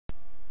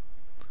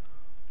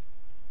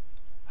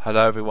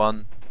Hello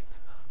everyone,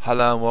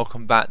 hello and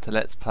welcome back to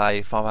Let's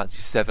Play Final Fantasy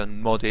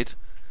 7 Modded.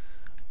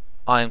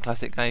 I am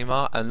Classic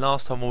Gamer, and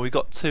last time we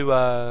got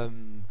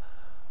to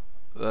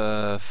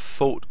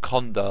Fort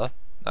Condor,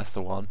 that's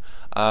the one,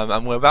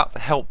 and we're about to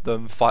help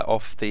them fight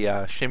off the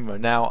Shinra.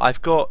 Now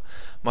I've got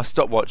my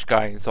stopwatch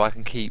going so I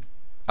can keep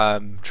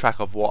track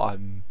of what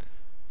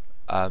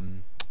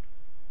I'm,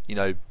 you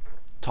know,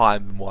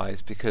 time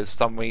wise, because for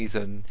some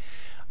reason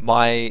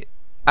my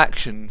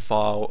action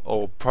file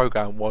or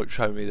program won't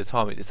show me the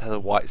time. It just has a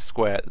white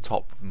square at the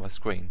top of my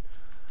screen.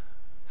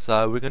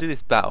 So we're going to do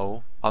this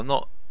battle. I'm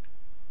not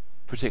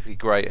particularly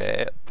great at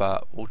it,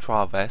 but we'll try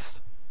our best.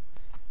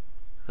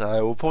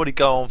 So we'll probably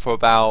go on for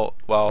about,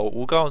 well,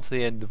 we'll go on to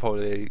the end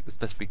probably as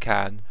best we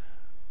can.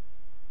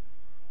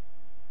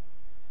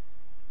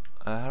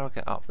 How do I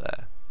get up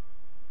there?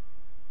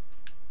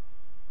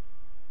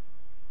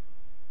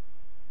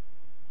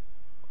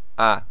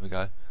 Ah, here we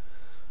go.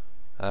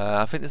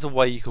 I think there's a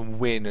way you can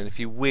win, and if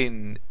you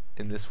win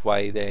in this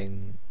way,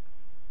 then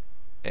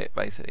it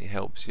basically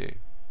helps you.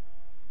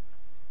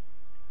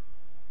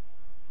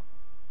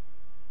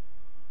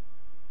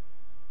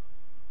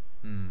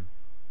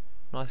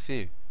 Nice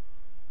view.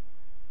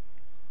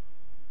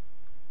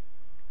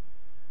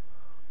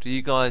 Do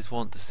you guys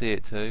want to see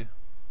it too?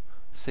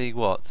 See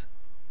what?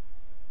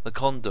 The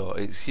Condor,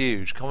 it's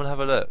huge. Come and have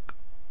a look.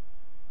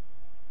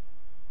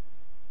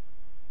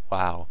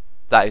 Wow.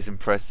 That is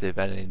impressive,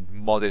 and in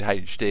modded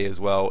HD as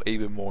well,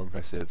 even more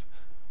impressive.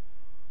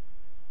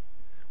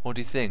 What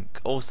do you think?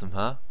 Awesome,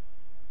 huh?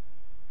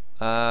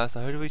 So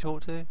who do we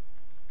talk to?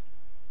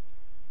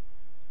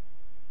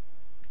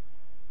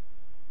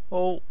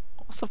 Well,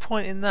 what's the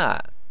point in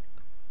that?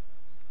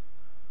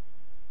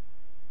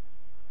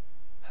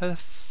 Who the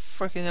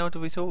freaking hell do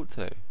we talk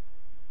to?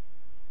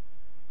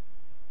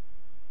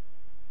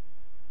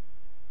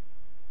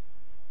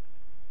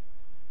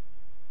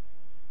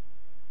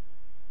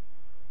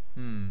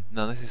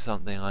 Now this is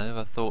something I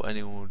never thought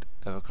anyone would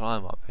ever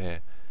climb up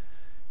here.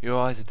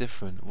 Your eyes are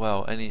different.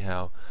 Well,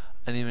 anyhow,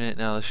 any minute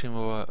now the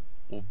Shinra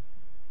will...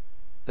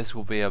 This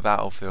will be a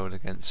battlefield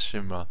against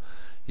Shinra.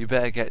 You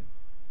better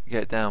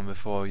get down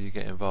before you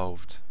get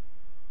involved.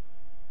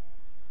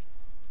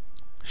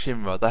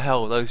 Shinra, the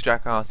hell are those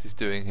jackasses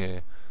doing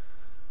here?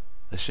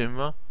 The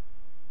Shinra?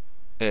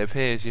 It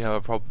appears you have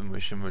a problem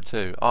with Shinra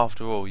too.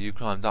 After all, you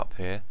climbed up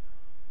here.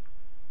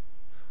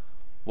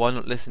 Why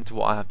not listen to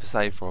what I have to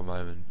say for a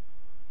moment?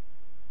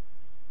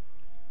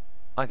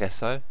 I guess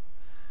so.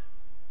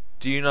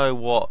 Do you know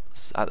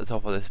what's at the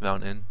top of this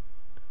mountain?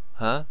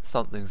 Huh?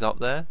 Something's up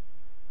there?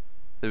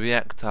 The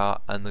reactor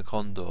and the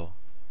Condor.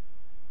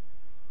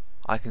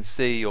 I can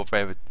see you're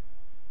very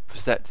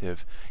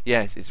perceptive.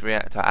 Yes, it's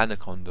reactor and a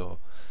Condor.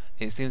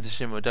 It seems the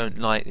Shinra don't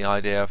like the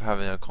idea of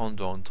having a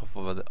Condor on top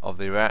of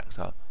the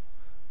reactor.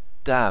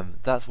 Damn,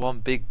 that's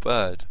one big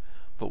bird.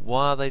 But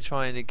why are they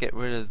trying to get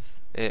rid of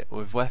it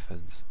with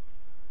weapons?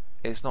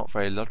 It's not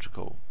very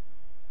logical.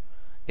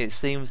 It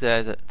seems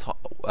there's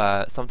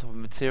some type of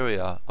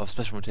material,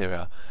 special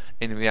material,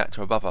 in the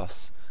reactor above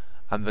us,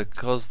 and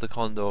because the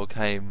Condor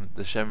came,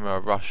 the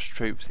Shinra rushed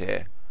troops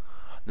here.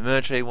 The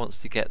military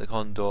wants to get the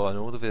Condor and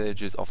all the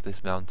villagers off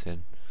this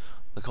mountain.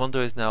 The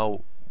Condor is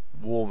now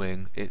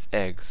warming its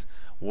eggs,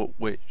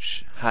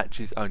 which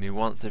hatches only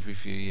once every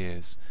few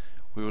years.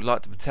 We would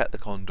like to protect the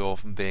Condor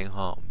from being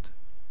harmed.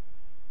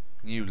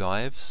 New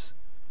lives?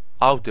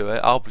 I'll do it.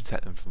 I'll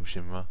protect them from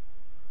Shinra.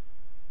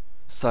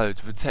 So,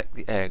 to protect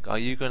the egg, are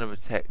you going to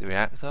protect the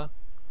reactor?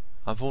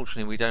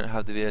 Unfortunately, we don't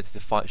have the ability to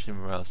fight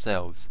Shinra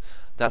ourselves.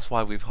 That's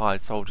why we've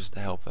hired soldiers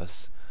to help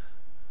us.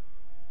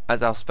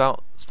 As our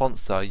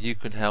sponsor, you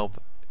can help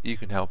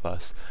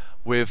us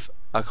with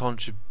a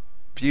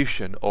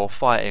contribution or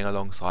fighting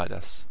alongside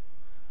us.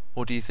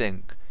 What do you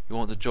think? You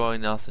want to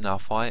join us in our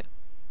fight?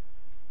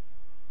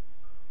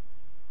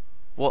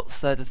 What's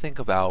there to think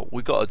about?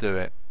 We got to do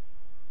it.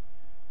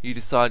 You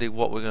decided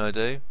what we're going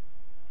to do?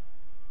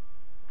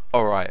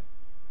 Alright.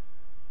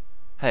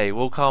 Hey,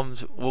 we'll come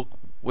to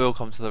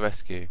the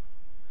rescue.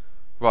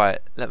 Right,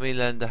 let me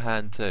lend a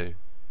hand too.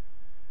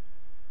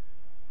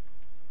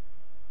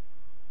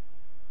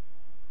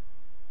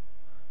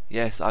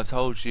 Yes, I've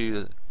told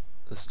you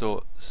the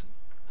store.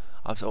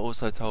 I've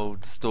also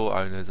told the store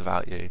owners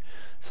about you,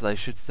 so they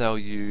should sell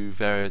you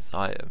various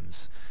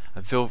items.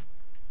 And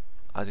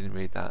I didn't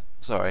read that.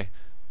 Sorry.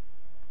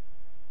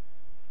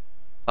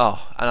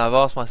 Oh, and I've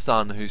asked my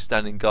son, who's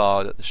standing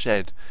guard at the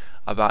shed,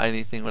 about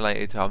anything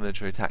related to our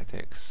military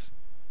tactics.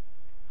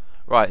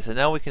 Right, so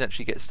now we can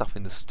actually get stuff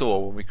in the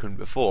store when we couldn't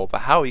before,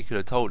 but how he could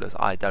have told us,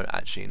 I don't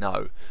actually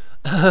know.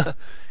 Because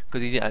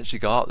he didn't actually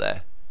go up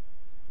there.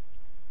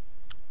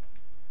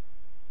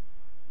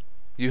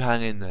 You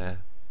hang in there.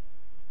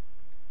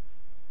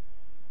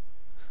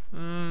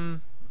 Yeah,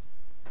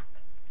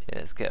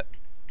 let's get...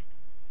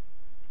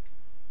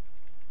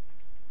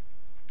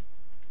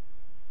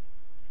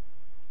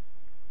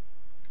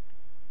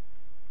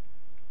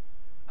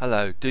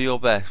 Hello, do your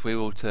best, we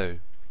will too.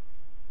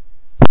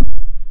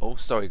 Oh,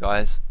 sorry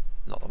guys,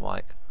 not the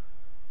mic.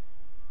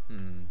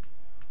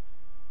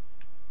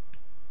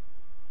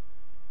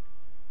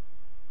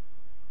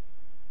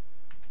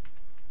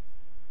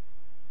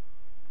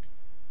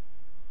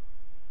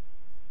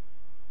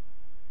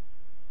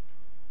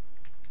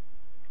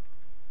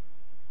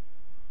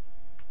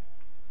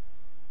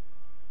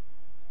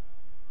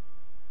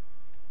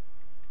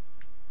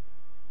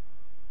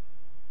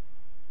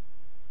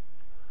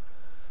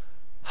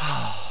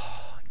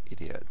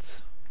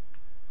 idiot.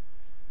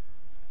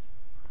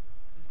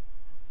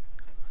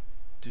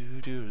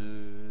 Do do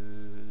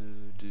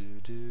do do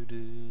do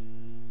do.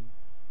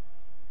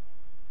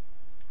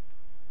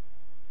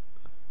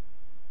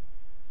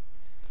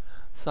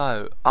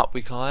 So up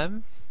we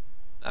climb,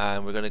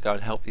 and we're going to go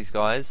and help these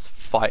guys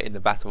fight in the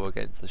battle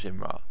against the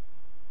Shinra.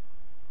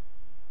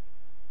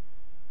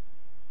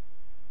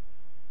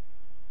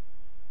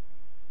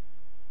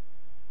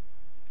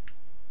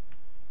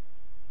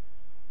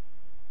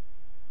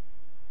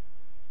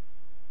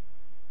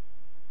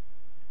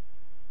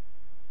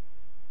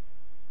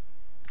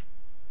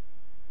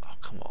 Oh,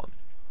 come on.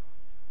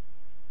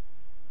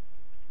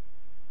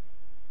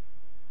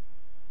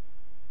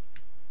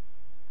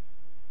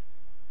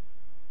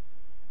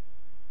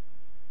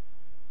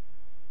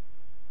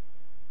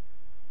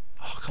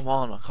 Oh, come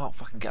on, I can't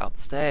fucking get up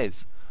the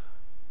stairs.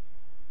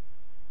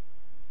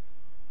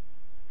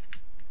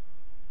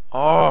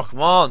 Oh,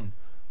 come on.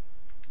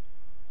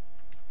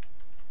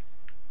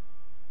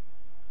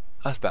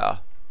 That's better.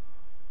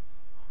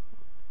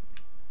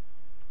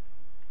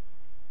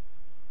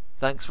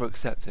 Thanks for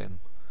accepting.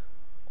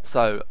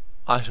 So,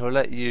 I shall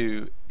let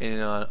you in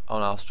on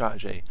our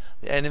strategy.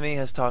 The enemy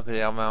has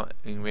targeted our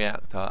mounting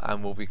reactor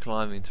and will be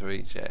climbing to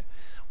reach it.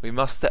 We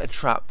must set a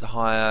trap to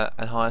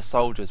hire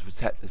soldiers to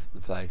protect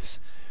the place.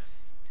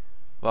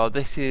 Well,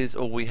 this is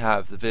all we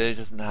have. The village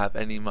doesn't have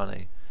any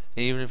money.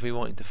 Even if we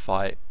wanted to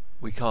fight,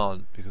 we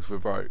can't because we're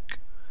broke.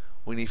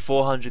 We need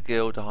 400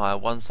 gil to hire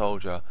one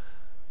soldier.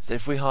 So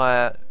if we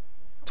hire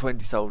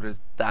 20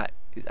 soldiers, that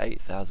is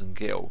 8,000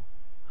 gil.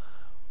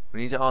 We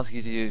need to ask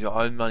you to use your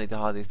own money to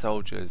hire these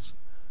soldiers.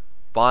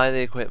 Buy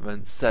the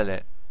equipment, sell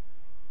it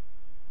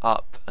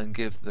up and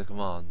give the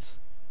commands.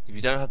 If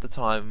you don't have the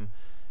time,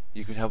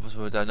 you can help us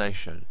with a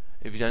donation.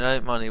 If you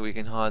donate money, we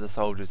can hire the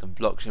soldiers and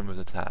block Shinra's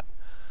attack.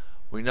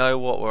 We know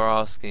what we're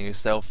asking is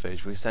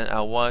selfish. We sent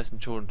our wives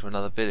and children to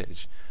another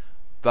village,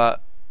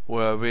 but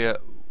we're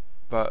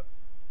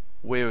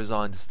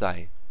resigned to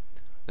stay.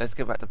 Let's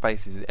get back to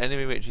basics. If the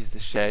enemy reaches the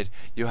shed,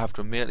 you have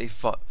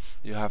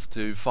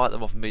to fight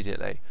them off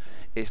immediately.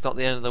 It's not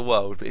the end of the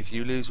world, but if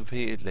you lose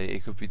repeatedly,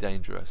 it could be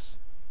dangerous.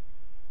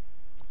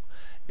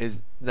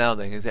 Now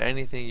then, is there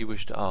anything you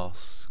wish to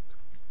ask?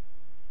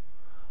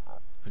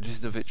 And this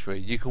is a victory.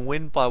 You can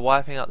win by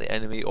wiping out the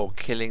enemy or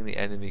killing the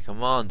enemy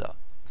commander.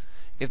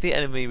 If the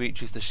enemy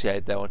reaches the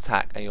shed, they'll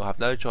attack and you'll have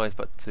no choice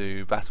but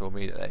to battle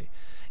immediately.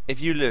 If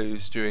you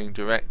lose during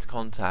direct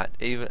contact,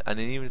 even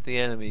if the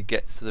enemy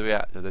gets to the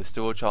reactor, there's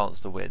still a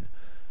chance to win.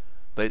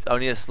 But it's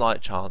only a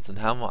slight chance, and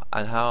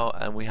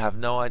we have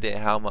no idea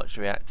how much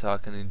the reactor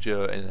can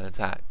endure in an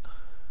attack.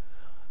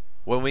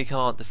 When we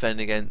can't defend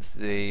against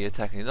the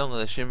attack any longer,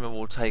 the Shinra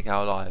will take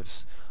our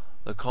lives,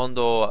 the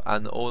Condor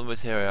and all the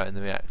materia in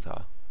the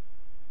reactor.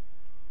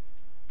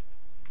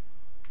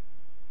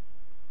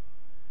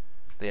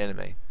 The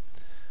enemy.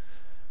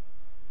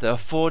 There are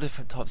 4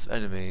 different types of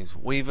enemies: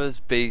 weavers,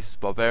 beasts,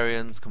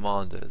 barbarians,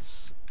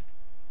 commanders.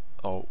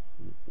 Oh,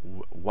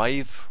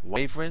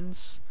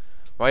 waverins?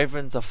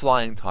 Waverins are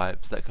flying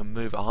types that can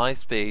move at high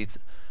speed.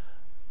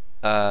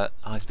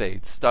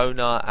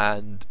 Stoner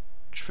and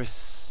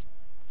Tristoner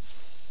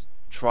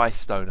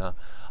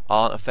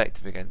aren't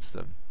effective against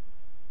them.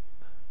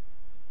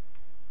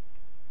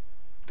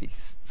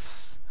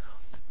 Beasts.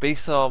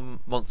 Beasts are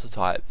monster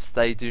types.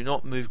 They do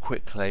not move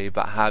quickly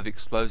but have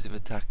explosive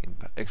attacking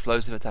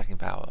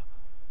power.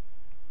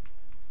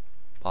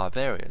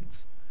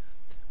 Barbarians.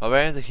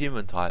 Barbarians are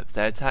human types.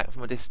 They attack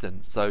from a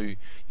distance, so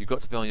you've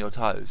got to be on your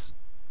toes.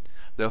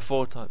 There are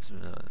 4 types of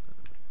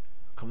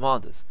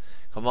commanders.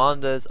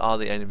 Commanders are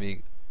the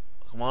enemy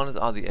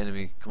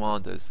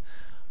commanders.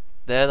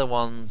 They're the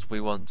ones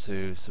we want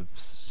to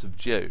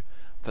subdue,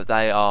 but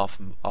they are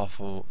a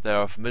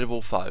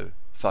formidable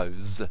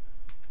foes.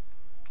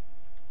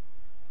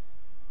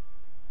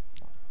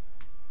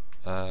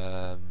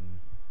 The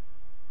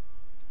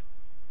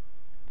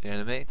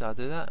enemy, did I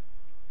do that?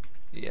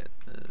 Yeah.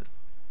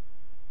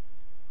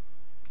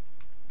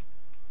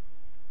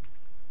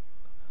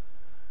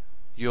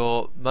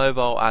 Your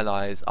mobile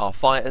allies are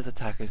fighters,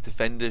 attackers,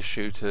 defenders,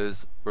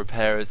 shooters,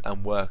 repairers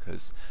and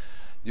workers.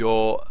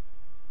 Your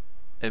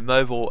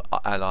immobile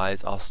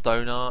allies are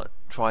Stoner,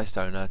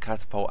 Tristoner,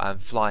 Catapult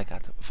and Fire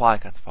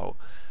Catapult.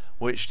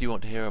 Which do you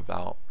want to hear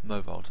about?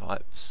 Mobile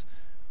types.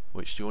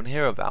 Which do you want to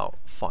hear about?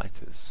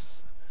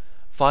 Fighters.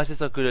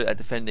 Fighters are good at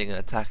defending and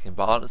attacking,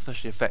 but aren't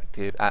especially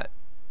effective at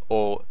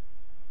or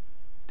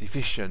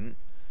deficient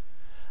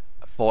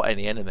for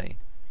any enemy.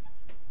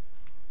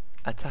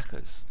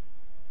 Attackers.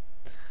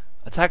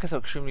 Attackers are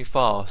extremely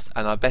fast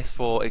and are best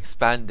for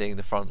expanding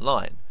the front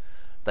line.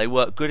 They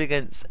work good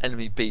against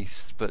enemy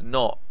beasts, but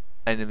not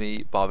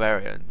enemy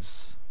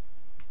barbarians.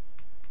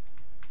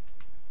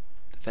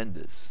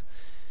 Defenders.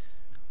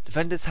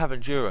 Defenders have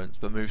endurance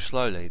but move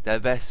slowly. They're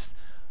best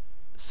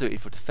suited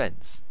for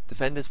defense.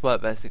 Defenders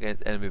work best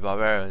against enemy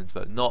barbarians,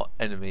 but not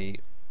enemy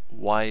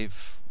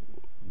wyverns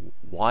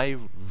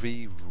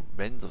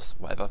or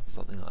whatever,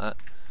 something like that.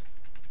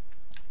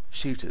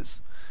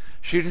 Shooters.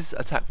 Shooters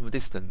attack from a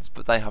distance,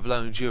 but they have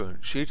low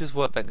endurance. Shooters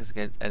work best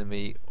against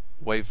enemy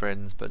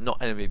waverings, but not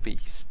enemy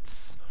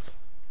beasts.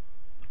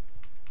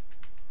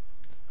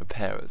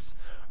 Repairers.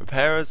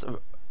 Repairers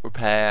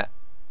repair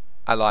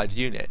allied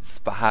units,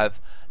 but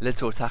have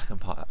little attacking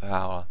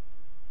power.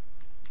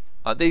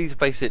 These are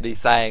basically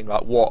saying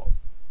like what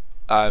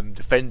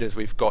defenders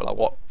we've got, like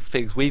what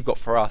things we've got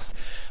for us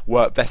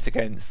work best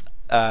against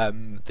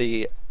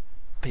the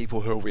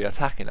people who will be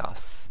attacking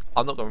us.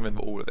 I'm not going to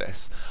remember all of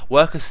this.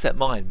 Workers set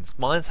mines.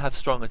 Mines have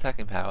strong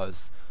attacking power,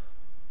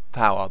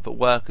 but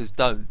workers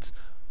don't.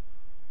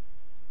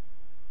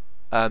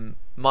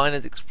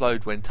 Miners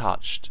explode when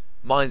touched.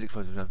 Mines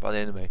explode when touched by the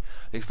enemy.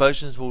 The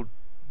explosions will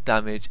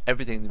damage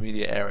everything in the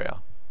immediate area.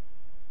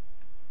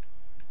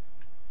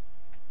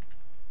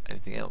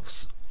 Anything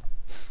else?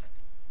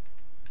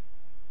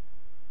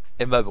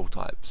 Immobile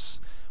types,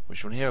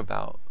 which you want to hear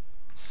about.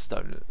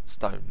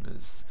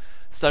 Stoners.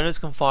 Stoners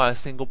can fire a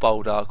single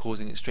boulder,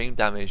 causing extreme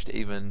damage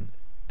to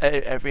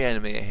every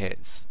enemy it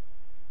hits.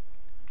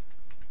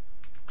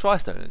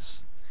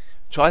 Tri-stoners.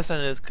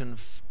 Tri-stoners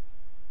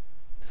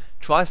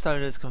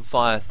can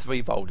fire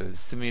 3 boulders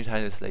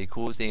simultaneously,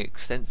 causing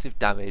extensive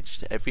damage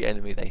to every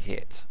enemy they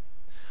hit.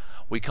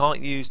 We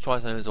can't use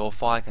tri-stoners or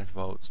fire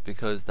catapults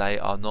because they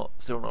are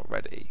still not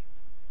ready.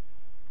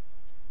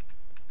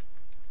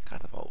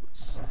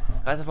 Catapults.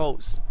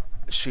 Catapults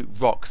shoot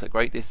rocks at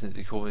great distance,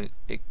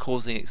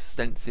 causing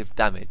extensive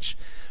damage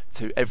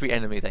to every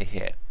enemy they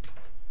hit,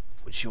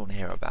 which you want to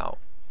hear about.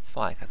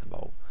 Fire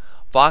catapult.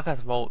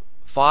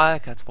 Fire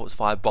catapults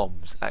fire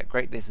bombs at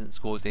great distance,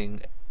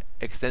 causing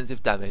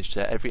extensive damage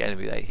to every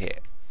enemy they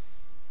hit.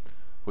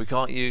 We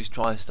can't use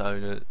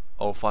tri-stoner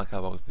or fire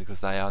catapults because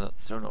they are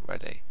still not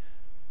ready.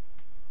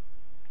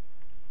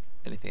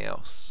 Anything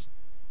else?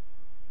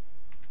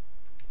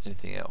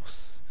 Anything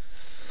else?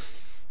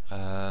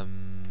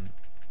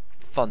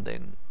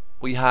 Funding.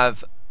 We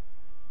have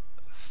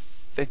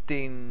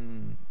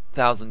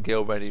 15,000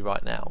 gil ready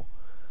right now.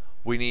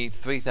 We need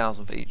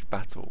 3,000 for each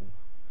battle.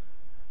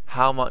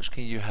 How much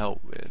can you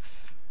help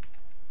with?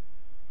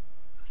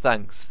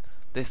 Thanks.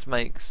 This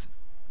makes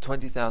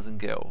 20,000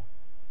 gil.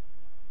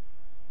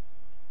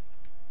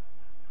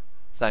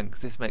 Thanks.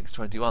 This makes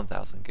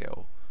 21,000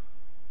 gil.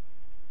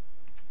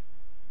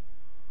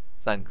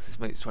 Thanks. This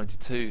makes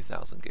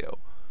 22,000 gil.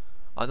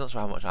 I'm not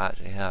sure how much I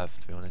actually have,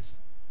 to be honest.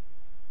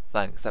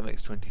 Thanks. That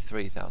makes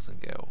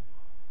 23,000 gil.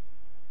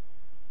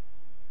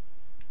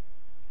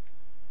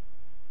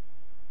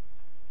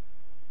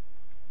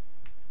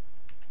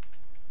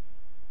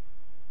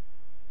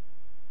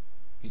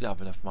 You don't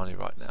have enough money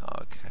right now.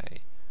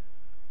 Okay.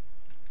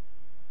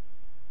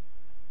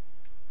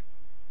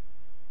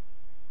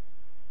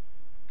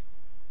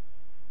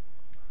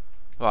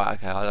 Right,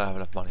 okay, I don't have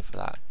enough money for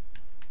that.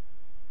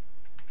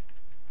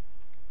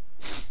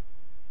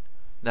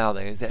 Now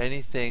then, is there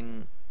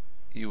anything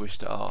you wish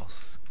to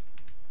ask?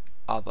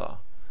 Other.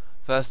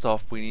 First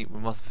off, we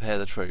must prepare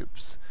the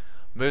troops.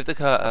 Move the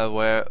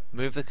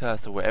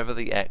cursor wherever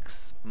the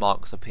X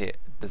marks appear.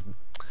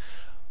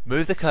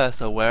 Move the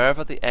cursor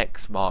wherever the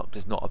X mark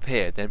does not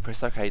appear, then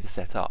press OK to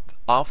set up.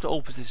 After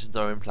all positions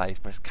are in place,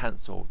 press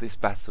cancel. This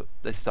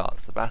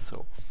starts the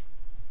battle.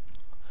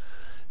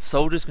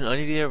 Soldiers can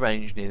only be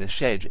arranged near the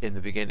shed in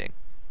the beginning.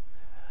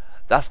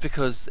 That's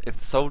because if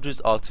the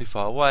soldiers are too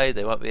far away,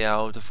 they won't be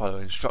able to follow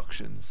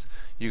instructions.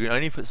 You can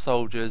only put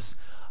soldiers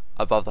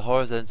above the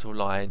horizontal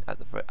line at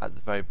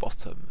the very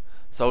bottom.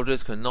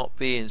 Soldiers cannot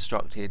be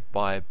instructed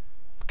by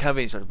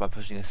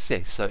pushing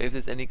assist. So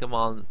if any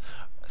commands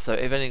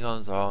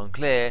are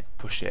unclear,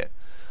 push it.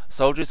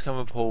 Soldiers can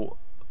report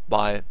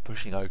by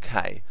pushing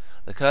OK.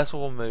 The cursor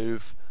will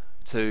move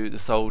to the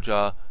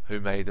soldier who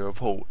made the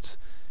report.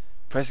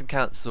 Pressing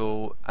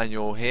cancel and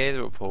you'll hear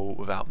the report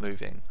without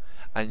moving.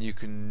 And you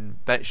can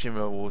bet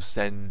Shimmer will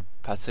send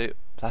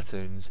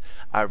platoons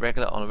on a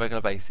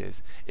regular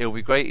basis. It would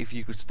be great if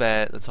you could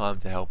spare the time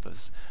to help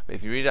us, but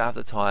if you really don't have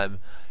the time,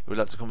 we would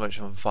like to convert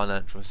you on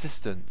financial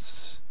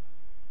assistance.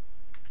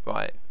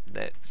 Right,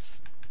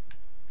 that's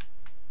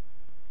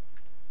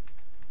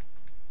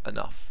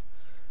enough.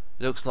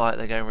 Looks like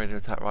they're getting ready to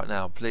attack right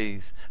now.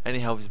 Please, any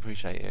help is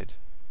appreciated.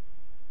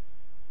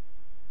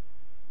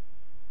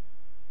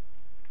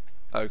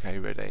 Okay,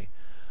 ready.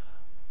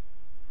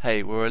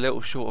 Hey, we're a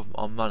little short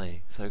on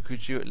money, so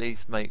could you at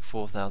least make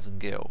 4,000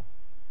 gil?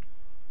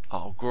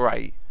 Oh,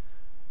 great.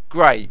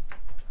 Great.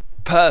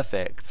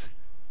 Perfect.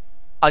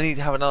 I need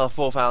to have another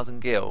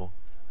 4,000 gil.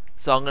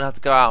 So I'm going to have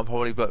to go out and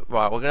probably, we're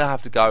going to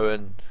have to go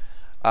and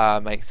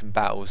make some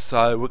battles.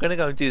 So we're going to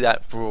go and do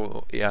that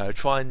for,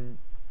 try and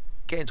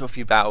get into a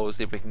few battles,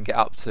 see if we can get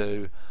up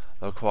to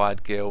the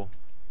required gil.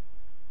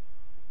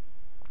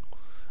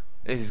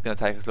 This is going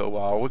to take us a little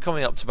while. We're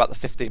coming up to about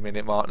the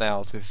 15-minute mark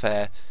now, to be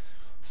fair.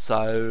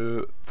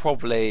 So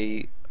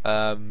probably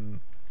I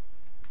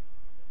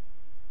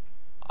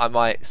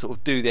might sort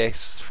of do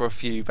this for a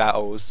few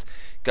battles,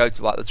 go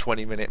to like the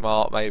 20-minute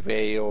mark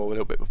maybe, or a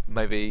little bit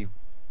maybe.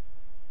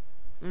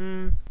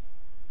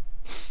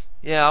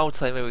 Yeah, I would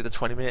say maybe the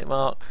 20-minute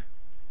mark.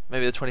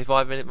 maybe the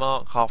 25-minute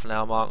mark, half an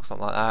hour mark,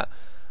 something like that.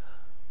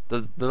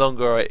 The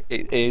longer it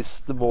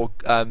is, the more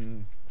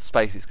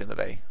space it's going to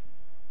be.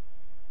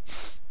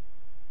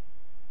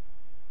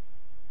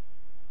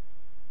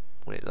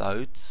 When it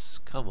loads,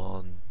 come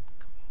on.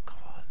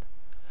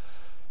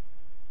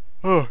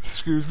 Oh,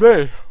 excuse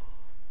me.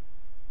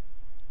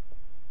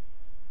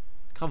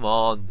 Come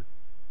on.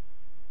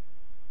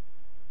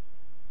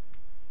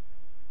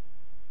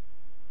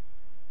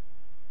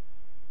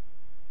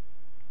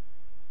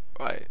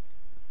 Right.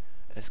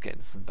 Let's get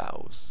into some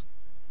battles.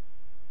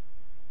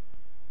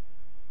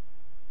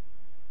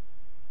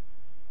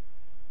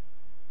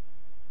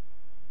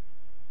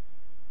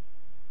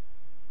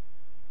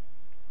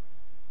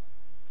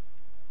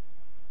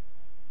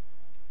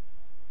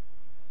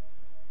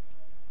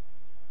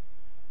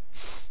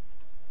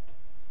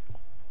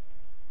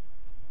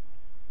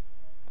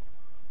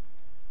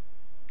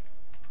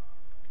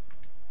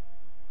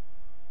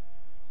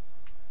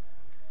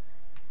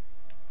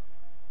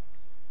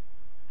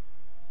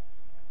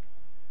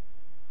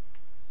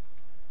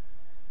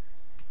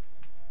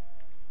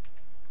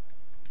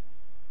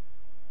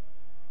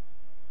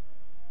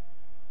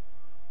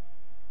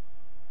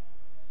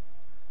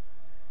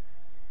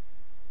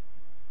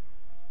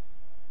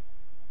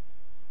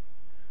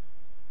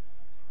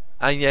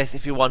 And yes,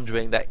 if you're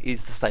wondering, that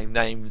is the same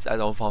names as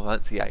on Final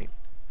Fantasy VIII.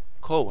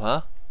 Cool,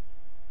 huh?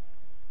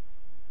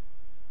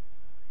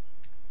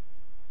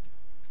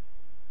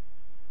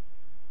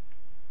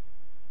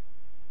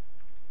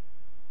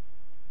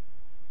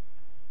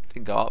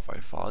 Didn't go up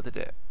very far, did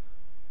it?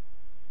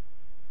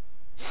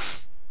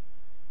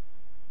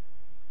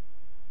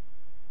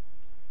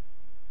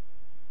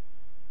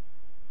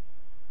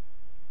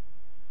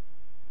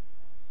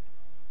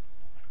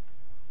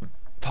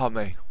 Pardon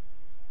me.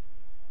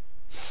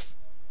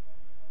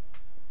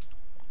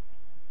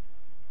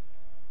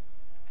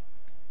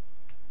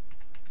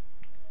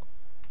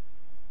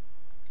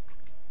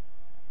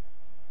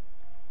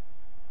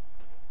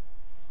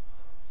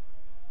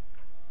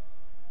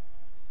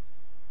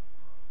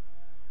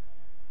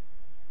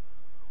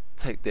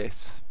 Take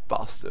this,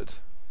 bastard.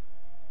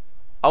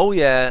 Oh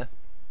yeah.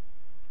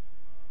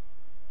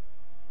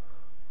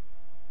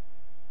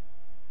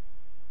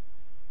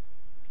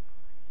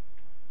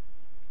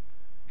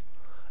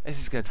 This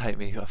is going to take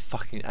me a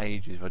fucking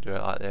ages if I do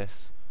it like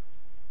this.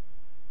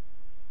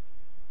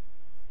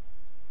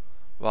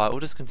 Right, we'll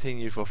just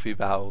continue for a few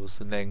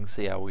battles and then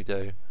see how we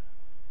do.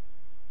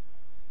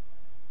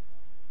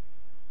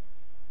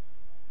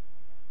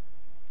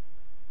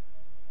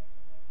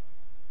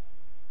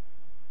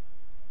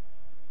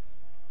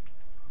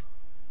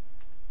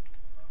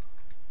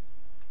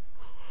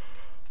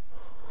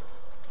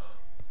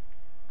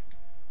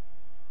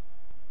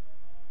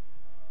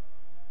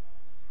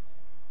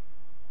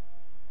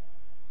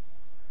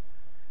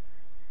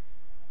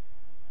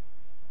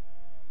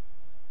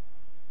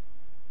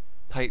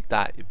 Take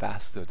that, you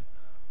bastard.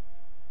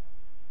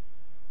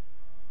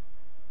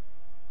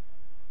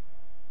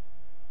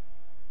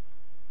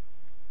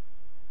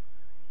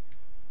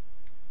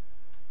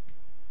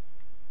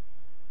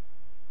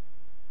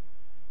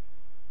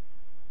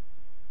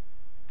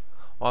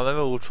 Well, maybe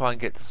we'll try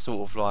and get to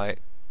sort of like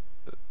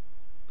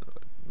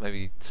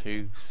maybe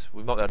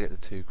we might be able to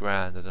get to £2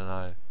 grand, I don't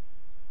know.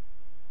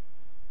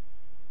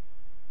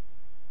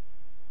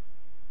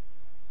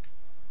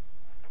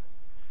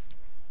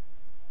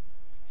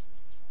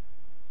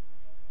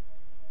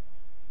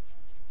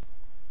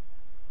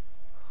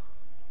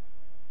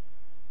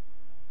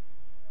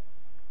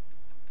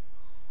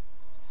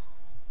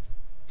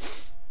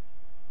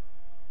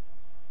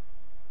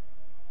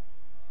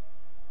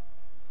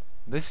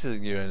 This is a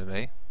new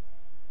enemy.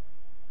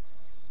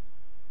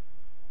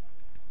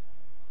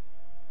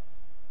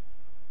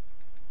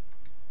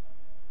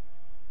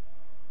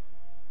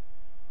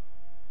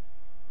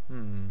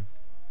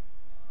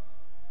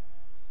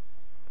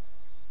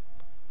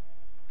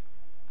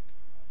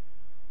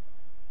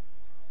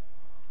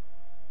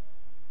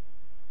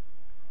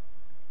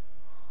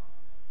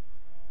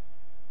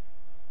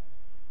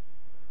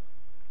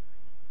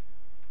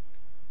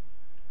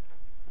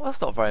 Well,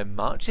 that's not very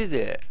much, is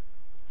it?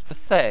 It's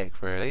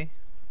pathetic, really.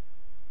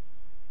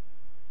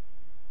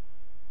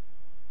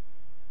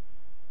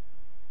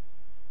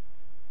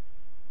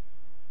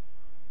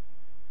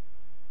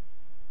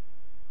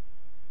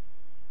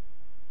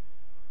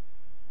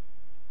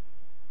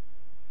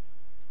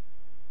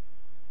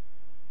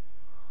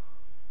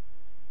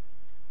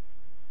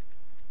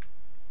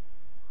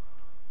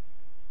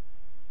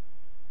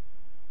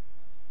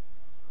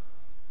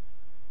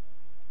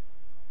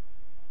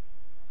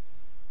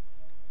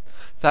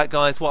 That,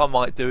 guys, what I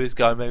might do is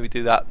go and maybe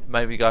do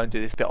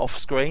this bit off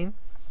screen.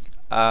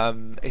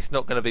 It's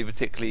not going to be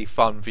particularly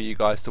fun for you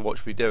guys to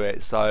watch me do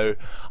it, so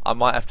I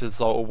might have to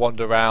sort of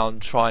wander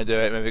around, try and do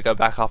it, maybe go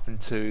back up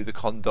into the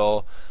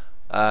Condor,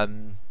 or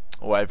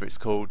whatever it's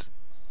called,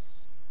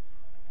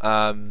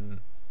 and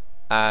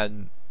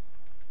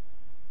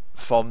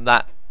from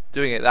that,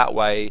 doing it that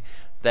way,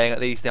 then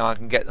at least now I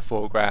can get the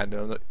 £4 grand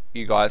and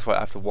you guys won't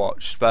have to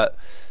watch. But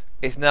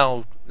it's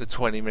now the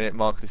 20-minute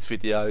mark of this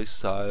video,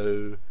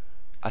 so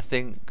I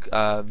think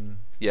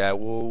yeah,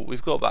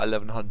 we've got about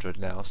 1100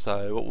 now.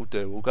 So what we'll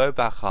do, we'll go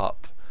back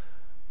up,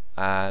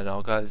 and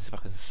I'll go and see if I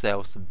can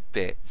sell some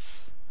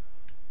bits.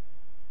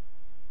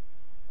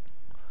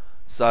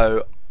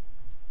 So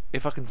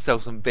if I can sell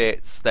some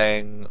bits,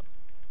 then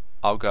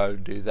I'll go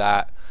and do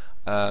that.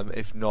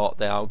 If not,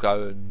 then I'll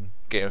go and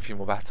get in a few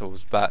more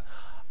battles. But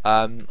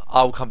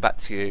I'll come back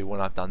to you when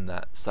I've done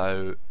that.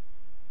 So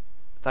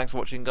thanks for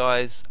watching,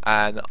 guys,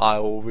 and I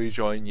will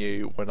rejoin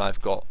you when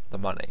I've got the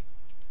money.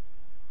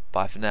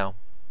 Bye for now.